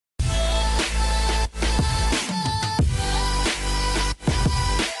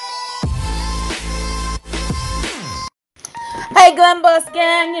Hey Glam Boss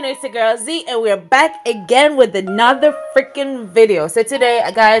Gang, you know it's your girl Z, and we're back again with another freaking video. So today,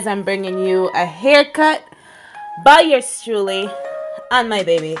 guys, I'm bringing you a haircut by yours truly on my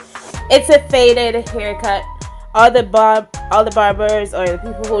baby. It's a faded haircut. All the barbers or the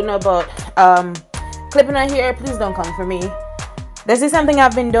people who know about clipping our hair, please don't come for me. This is something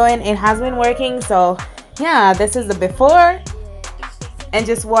I've been doing. It has been working. So yeah, this is the before, and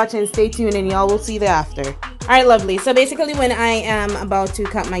just watch and stay tuned, and y'all will see the after. Alright, lovely. So basically, when I am about to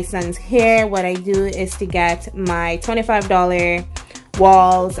cut my son's hair, what I do is to get my $25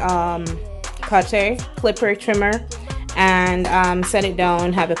 Walls cutter, clipper, trimmer, and set it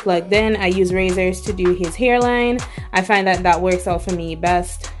down, have it plugged in. I use razors to do his hairline. I find that that works out for me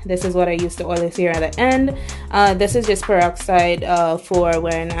best. This is what I use to oil his hair at the end. This is just peroxide for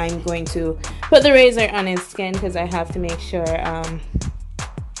when I'm going to put the razor on his skin, because I have to make sure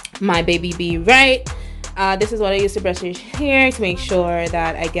my baby be right. This is what I use to brush his hair to make sure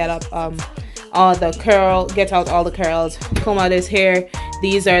that I get up get out all the curls, comb out his hair.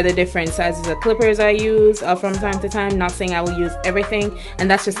 These are the different sizes of clippers I use from time to time. Not saying I will use everything,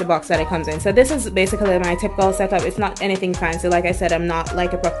 and that's just the box that it comes in. So this is basically my typical setup. It's not anything fancy. Like I said, I'm not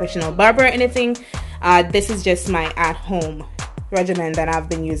like a professional barber or anything. This is just my at-home regimen that I've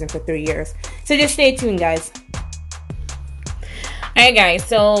been using for 3 years. So just stay tuned, guys. Alright guys,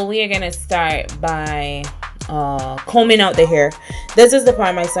 so we are gonna start by combing out the hair. This is the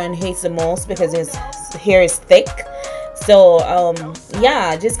part my son hates the most because his hair is thick. So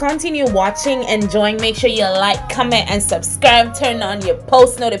yeah, just continue watching, enjoying. Make sure you like, comment, and subscribe. Turn on your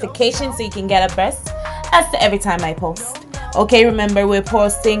post notifications so you can get abreast as to every time I post. Okay, remember we're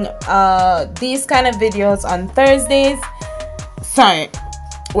posting these kind of videos on Thursdays. Sorry,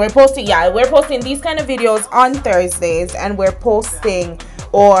 we're posting these kind of videos on Thursdays, and we're posting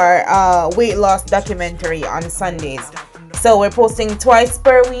our weight loss documentary on Sundays. So we're posting twice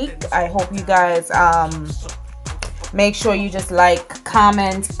per week. I hope you guys make sure you just like,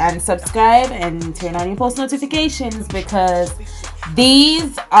 comment, and subscribe, and turn on your post notifications, because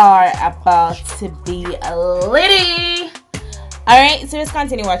these are about to be litty. Alright, so just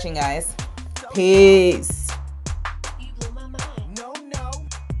continue watching, guys. Peace.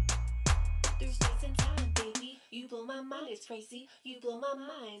 It's crazy, you blow my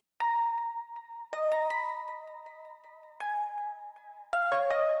mind.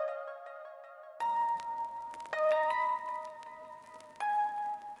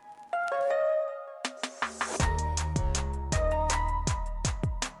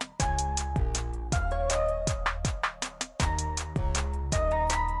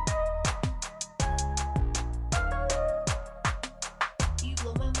 You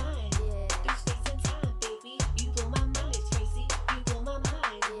blow my mind. Through space and time, baby. You blow my mind. It's crazy, you blow my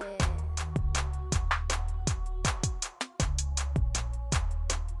mind.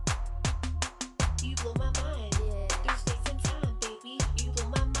 You blow my mind. Through space and time, baby. You blow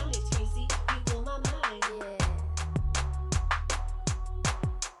my mind. It's crazy, you blow my mind.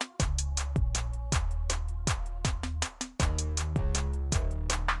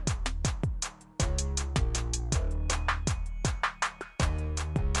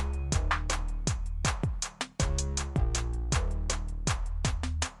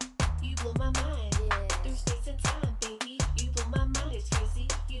 You blow my mind. Through space and time, baby. You blow my mind. It's crazy,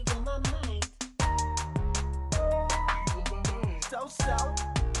 you blow my mind. So.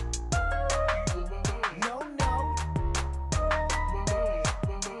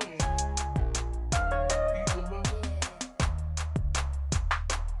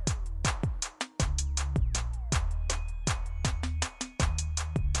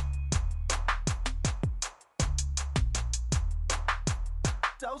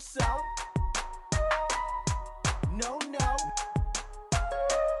 No. So. No.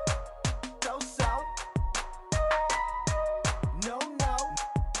 So. No.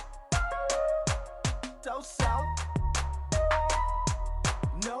 So.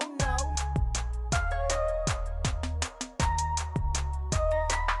 No.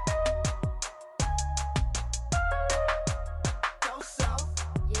 So.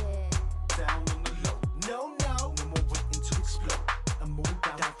 Down on the low. No. No more waiting to explode. I'm moving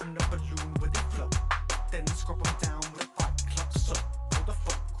down from the balloon where they float. Then scrub them down with a 5 o'clock soap. Hold the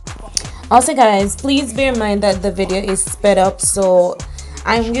fuck. Also guys, please bear in mind that the video is sped up, so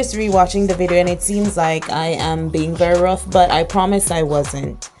I'm just rewatching the video and it seems like I am being very rough, but I promise I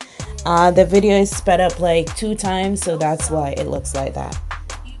wasn't. The video is sped up like 2 times, so that's why it looks like that.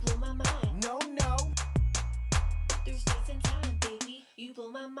 You blow my mind. No. Through space and time, baby. You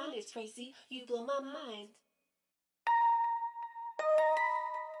blow my mind. It's crazy, you blow my mind.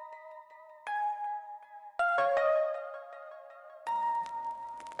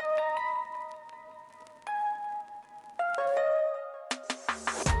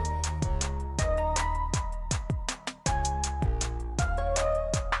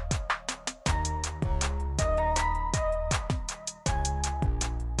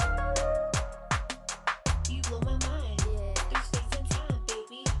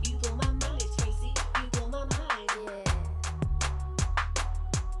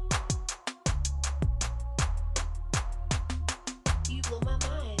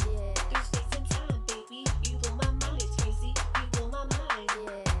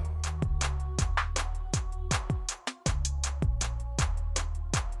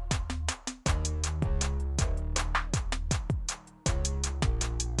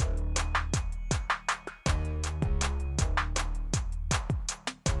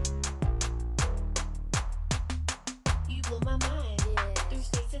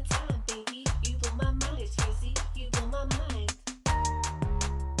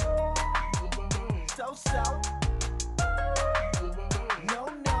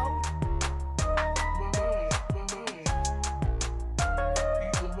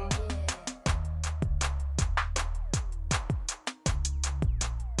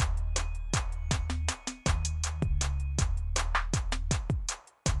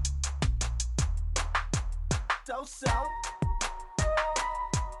 So so.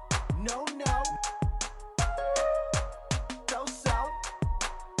 No no. So so.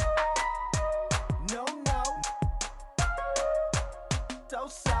 No no. So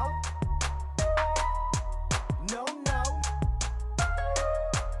so. No no.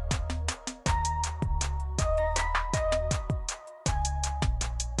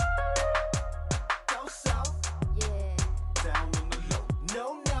 So so. Yeah. Down on the low. No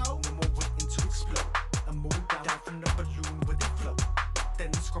no. No more waiting to explode. I move down from the balloon where they float.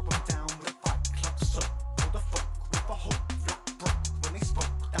 Then scrub them down with a fight club soap. For the folk with a hope, flat broke when they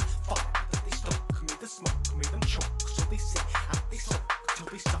spoke. That fire that they stoke made the smoke, made them choke. So they sit and they soak till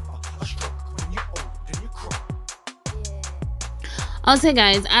they suffer a stroke. When you're old and you croak. Also,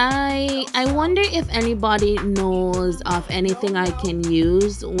 guys, I wonder if anybody knows of anything I can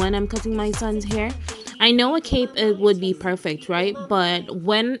use when I'm cutting my son's hair. I know a cape it would be perfect, right? But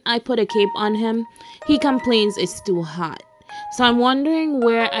when I put a cape on him, he complains it's too hot. So I'm wondering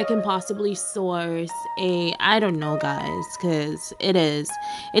where I can possibly source a, I don't know, guys, because it is.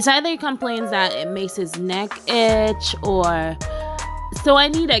 It's either he complains that it makes his neck itch, or so I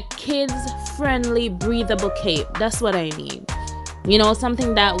need a kids friendly breathable cape. That's what I need. You know,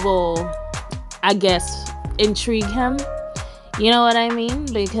 something that will, I guess, intrigue him. You know what I mean?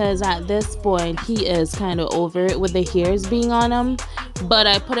 Because at this point, he is kind of over it with the hairs being on him. But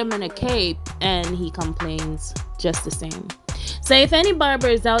I put him in a cape and he complains just the same. So if any barber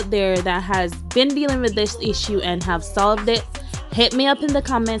is out there that has been dealing with this issue and have solved it, hit me up in the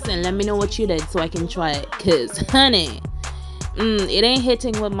comments and let me know what you did so I can try it. Because, honey, it ain't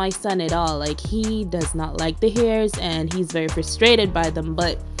hitting with my son at all. Like, he does not like the hairs and he's very frustrated by them.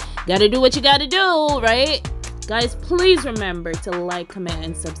 But gotta do what you gotta do, right? Guys, please remember to like, comment,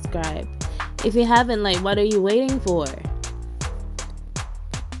 and subscribe. If you haven't, like, what are you waiting for?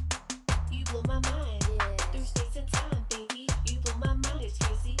 You blow my mind, yeah. Through space and time, baby. You blow my mind, it's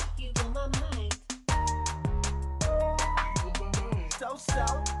crazy. You blow my mind. You blow my mind. So so.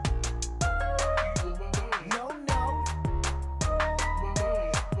 No no.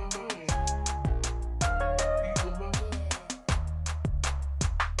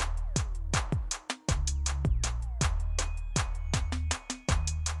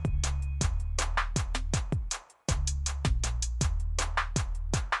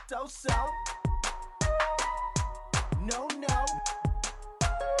 So so. No no.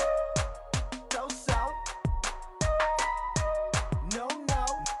 So so. No no.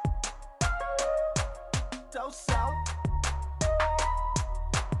 So so.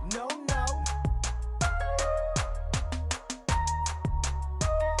 No no.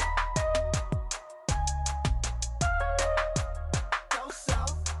 So so.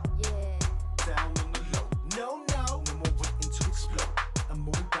 Yeah. Down on the low. No no. No more waiting to explode. I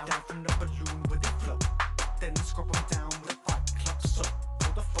move down from the balloon where they float. Then scrub them down with a fight club soap.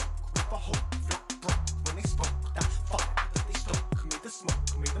 For the folk with a hope, flat broke when they spoke. That fire that they stoke made the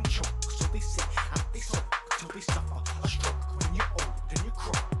smoke, made them choke. So they sit and they soak till they suffer a stroke. When you're old and you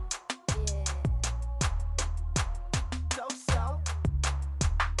croak. So so.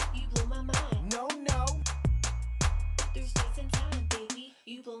 You blow my mind. No no. Through space and time, baby.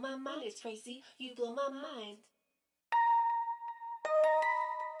 You blow my mind, it's crazy. You blow my mind.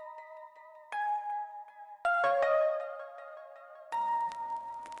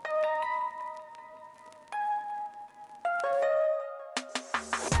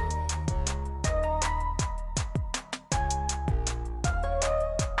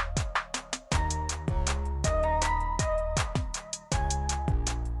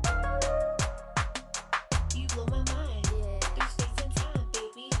 You blow my mind, yeah. Through space and time,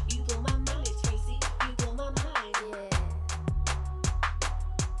 baby. You blow my mind, it's crazy. You blow my mind, yeah.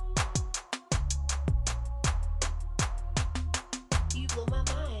 You blow my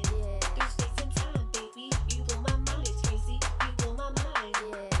mind, yeah. Through space and time, baby. You blow my mind, it's crazy. You blow my mind,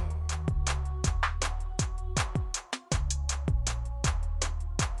 yeah.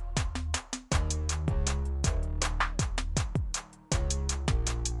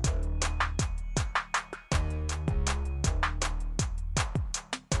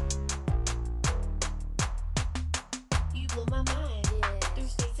 You blow my mind, yeah. Through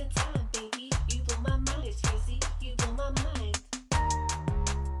space and time, baby. You blow my mind, it's crazy. You blow my mind.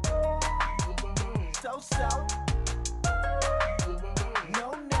 You blow my mind. So so. You blow my mind. No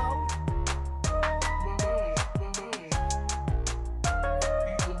no. You blow my mind.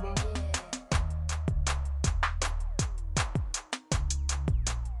 You blow my mind.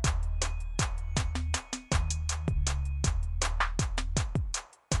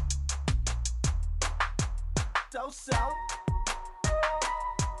 So so.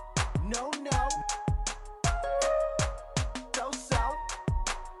 No no.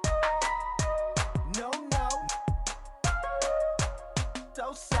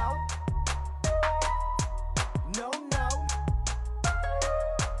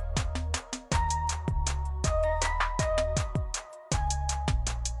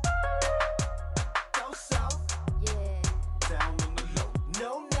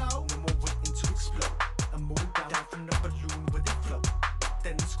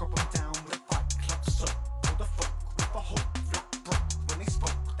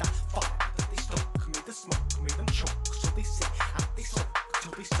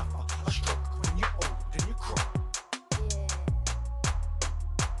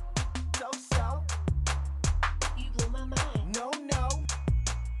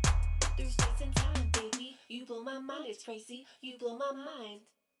 mind, it's crazy. You blow my mind.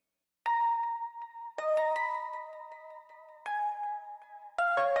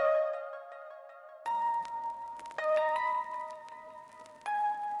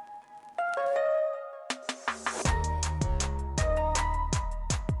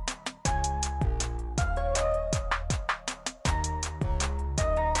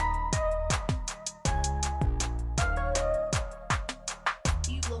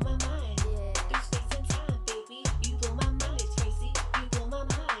 You blow my mind. Through space and time, baby. You blow my mind, it's crazy. You blow my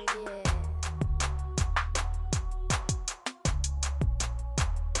mind.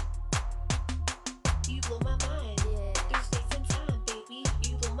 You blow my mind. Through space and time, baby.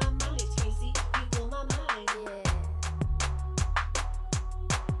 You blow my mind, it's crazy. You blow my mind.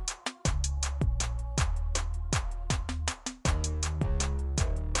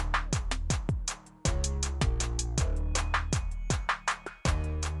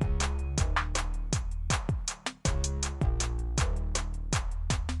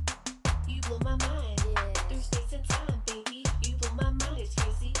 You blow my mind. Through space and time, baby. You blow my mind, it's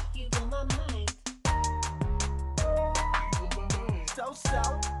crazy. You blow my mind. So.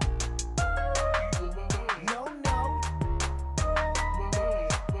 No, no.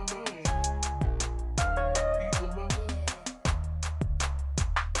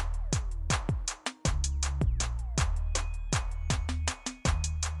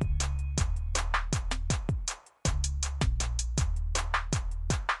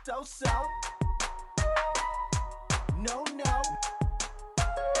 So. No, no.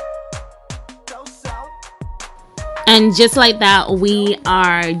 So. And just like that, we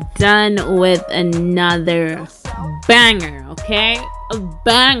are done with another banger, okay? A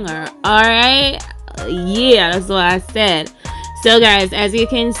banger, all right? Yeah, that's what I said. So, guys, as you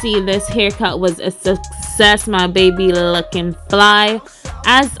can see, this haircut was a success. My baby looking fly,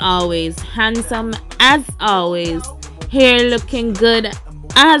 as always. Handsome, as always. Hair looking good,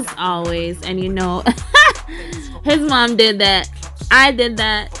 as always. And you know, his mom did that. I did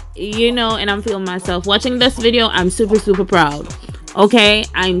that. You know, and I'm feeling myself watching this video. I'm super proud. Okay,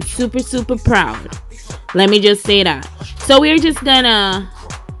 I'm super proud. Let me just say that. So we're just gonna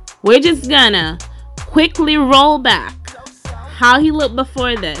quickly roll back how he looked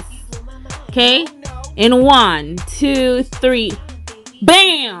before this. Okay, in 1, 2, 3,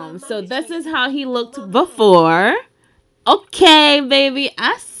 bam. So this is how he looked before. Okay, baby,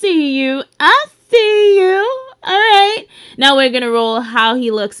 I see you. All right. Now we're gonna roll how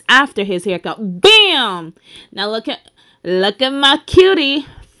he looks after his haircut. Bam! Now look at my cutie,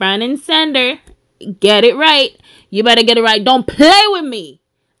 front and center. Get it right. You better get it right. Don't play with me.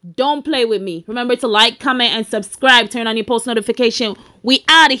 Don't play with me. Remember to like, comment, and subscribe. Turn on your post notification. We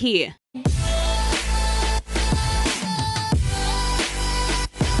out of here.